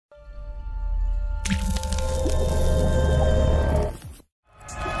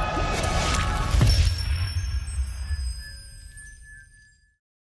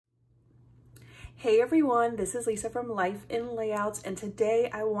everyone, this is Lisa from Life in Layouts, and today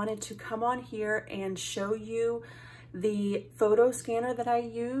I wanted to come on here and show you the photo scanner that I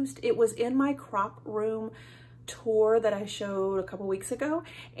used. It was in my crop room tour that I showed a couple weeks ago,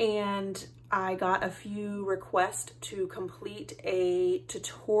 and I got a few requests to complete a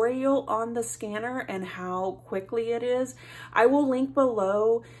tutorial on the scanner and how quickly it is. I will link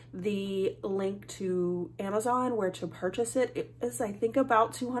below the link to Amazon where to purchase it. It is, I think,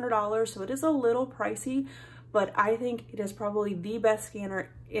 about $200, so it is a little pricey, but I think it is probably the best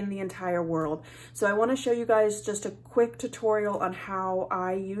scanner in the entire world. So I want to show you guys just a quick tutorial on how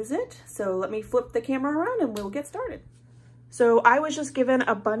I use it. So let me flip the camera around and we'll get started. So I was just given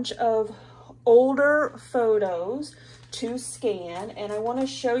a bunch of older photos to scan, and I want to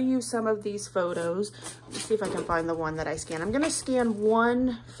show you some of these photos. Let's see if I can find the one that I scanned. I'm going to scan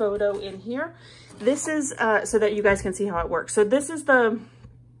one photo in here. This is so that you guys can see how it works. So this is the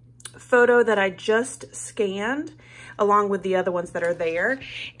photo that I just scanned along with the other ones that are there.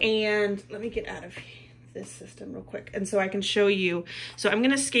 And let me get out of this system real quick, and so I can show you. So I'm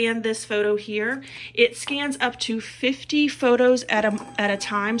going to scan this photo here. It scans up to 50 photos at a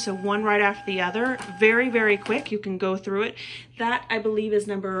time, so one right after the other. Very, very quick. You can go through it. That, I believe, is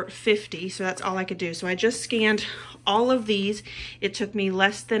number 50, so that's all I could do. So I just scanned all of these. It took me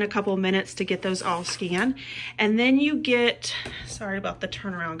less than a couple minutes to get those all scanned. And then you get, sorry about the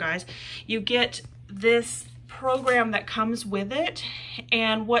turnaround, guys, you get this program that comes with it,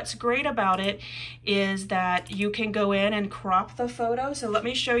 and what's great about it is that you can go in and crop the photo. So let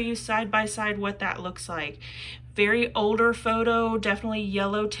me show you side by side what that looks like. Very older photo, definitely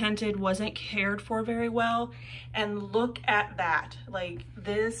yellow tinted, wasn't cared for very well, and look at that. Like,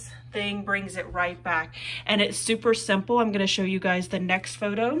 this thing brings it right back, and it's super simple. I'm going to show you guys the next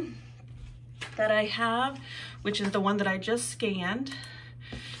photo that I have, which is the one that I just scanned.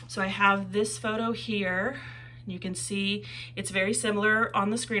 So I have this photo here. You can see it's very similar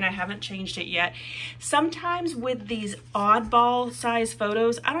on the screen. I haven't changed it yet. Sometimes with these oddball size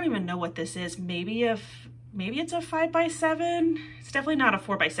photos, I don't even know what this is. Maybe it's a 5x7. It's definitely not a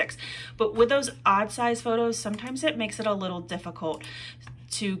 4x6. But with those odd size photos, sometimes it makes it a little difficult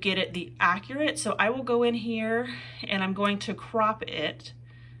to get it the accurate. So I will go in here and I'm going to crop it.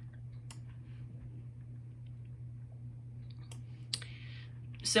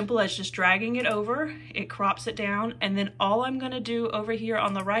 Simple as just dragging it over, it crops it down, and then all I'm going to do over here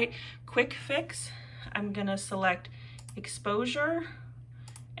on the right, quick fix, I'm going to select exposure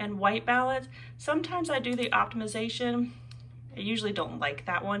and white balance. Sometimes I do the optimization. I usually don't like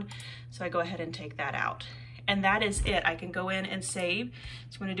that one, so I go ahead and take that out. And that is it. I can go in and save.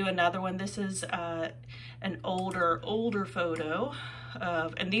 So I'm going to do another one. This is an older photo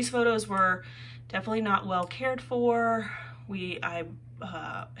of, and these photos were definitely not well cared for. I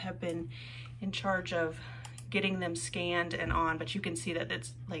have been in charge of getting them scanned and on, but you can see that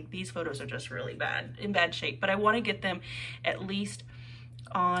it's like these photos are just really in bad shape, but I want to get them at least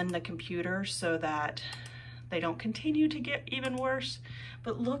on the computer so that they don't continue to get even worse.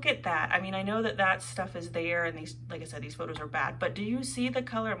 But look at that. I mean, I know that that stuff is there, and these, like I said, these photos are bad, but do you see the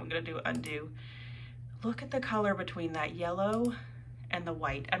color? I'm going to do undo. Look at the color between that yellow and the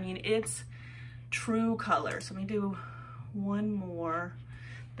white. I mean, it's true color. So let me do one more.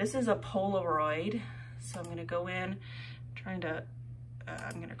 This is a Polaroid, so I'm going to go in, I'm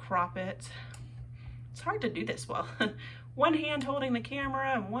going to crop it. It's hard to do this well. One hand holding the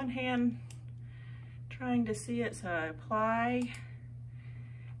camera and one hand trying to see it. So I apply,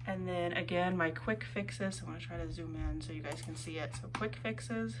 and then again my quick fixes. I'm going to try to zoom in so you guys can see it. So quick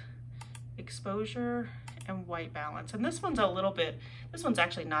fixes, exposure, and white balance. And this one's this one's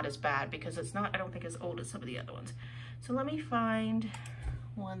actually not as bad because it's not, I don't think, as old as some of the other ones. So let me find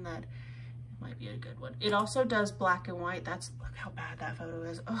one that might be a good one. It also does black and white. Look how bad that photo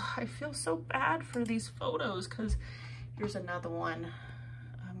is. Oh, I feel so bad for these photos, because here's another one.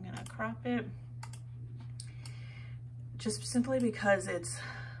 I'm gonna crop it just simply because these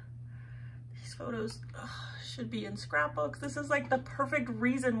photos should be in scrapbooks. This is like the perfect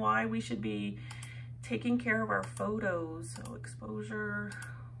reason why we should be taking care of our photos. So exposure,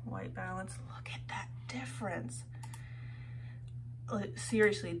 white balance, look at that difference.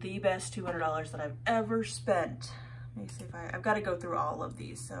 Seriously, the best $200 that I've ever spent. Let me see if I've got to go through all of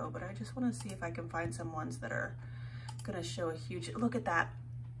these, but I just want to see if I can find some ones that are going to show a huge, look at that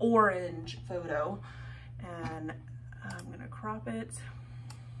orange photo, and I'm going to crop it.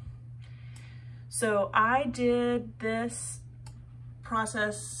 So I did this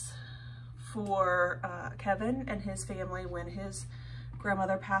process for Kevin and his family when his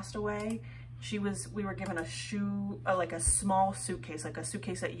grandmother passed away. We were given a like a small suitcase, like a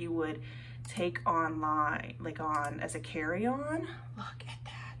suitcase that you would take online, like on as a carry-on. Look at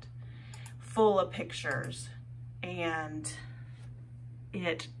that, full of pictures. And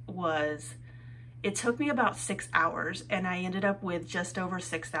it took me about 6 hours, and I ended up with just over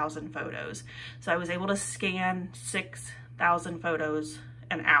 6,000 photos. So I was able to scan 6,000 photos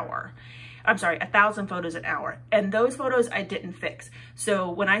an hour. I'm sorry, 1,000 photos an hour. And those photos I didn't fix. So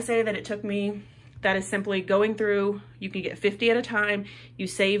when I say that it took me, that is simply going through, you can get 50 at a time, you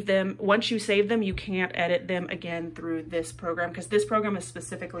save them. Once you save them, you can't edit them again through this program, because this program is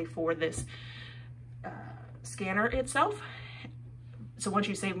specifically for this scanner itself. So once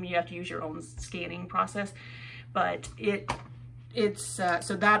you save them, you have to use your own scanning process. But it's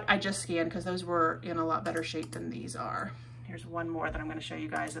so that I just scanned, because those were in a lot better shape than these are. Here's one more that I'm going to show you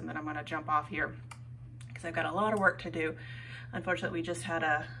guys, and then I'm going to jump off here because I've got a lot of work to do. Unfortunately, we just had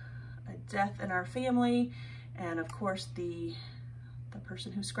a death in our family, and of course the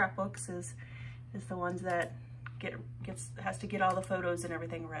person who scrapbooks is the ones that has to get all the photos and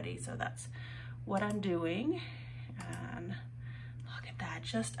everything ready. So that's what I'm doing, and look at that,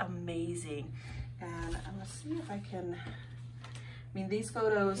 just amazing. And I'm gonna see if I can, I mean, these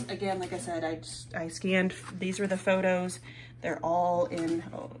photos, again, like I said, I scanned, these were the photos. They're all in,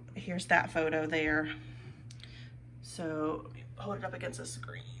 oh, here's that photo there. So let me hold it up against the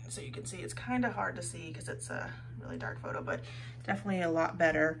screen so you can see. It's kind of hard to see because it's a really dark photo, but definitely a lot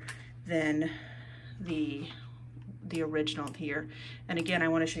better than the original here. And again, I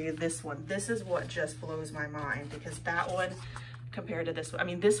want to show you this one. This is what just blows my mind, because that one compared to this one, I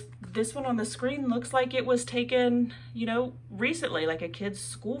mean, this one on the screen looks like it was taken, you know, recently, like a kid's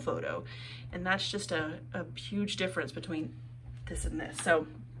school photo. And that's just a huge difference between this and this. So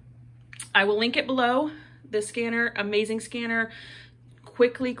I will link it below. This scanner, amazing scanner,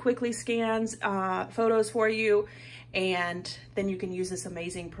 quickly scans photos for you. And then you can use this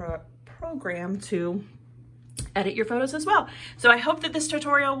amazing program to edit your photos as well. So I hope that this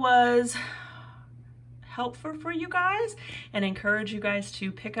tutorial was helpful for you guys, and encourage you guys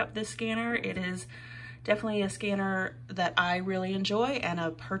to pick up this scanner. It is definitely a scanner that I really enjoy, and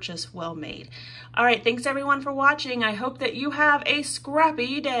a purchase well made. All right, thanks everyone for watching. I hope that you have a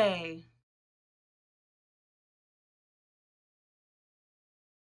scrappy day.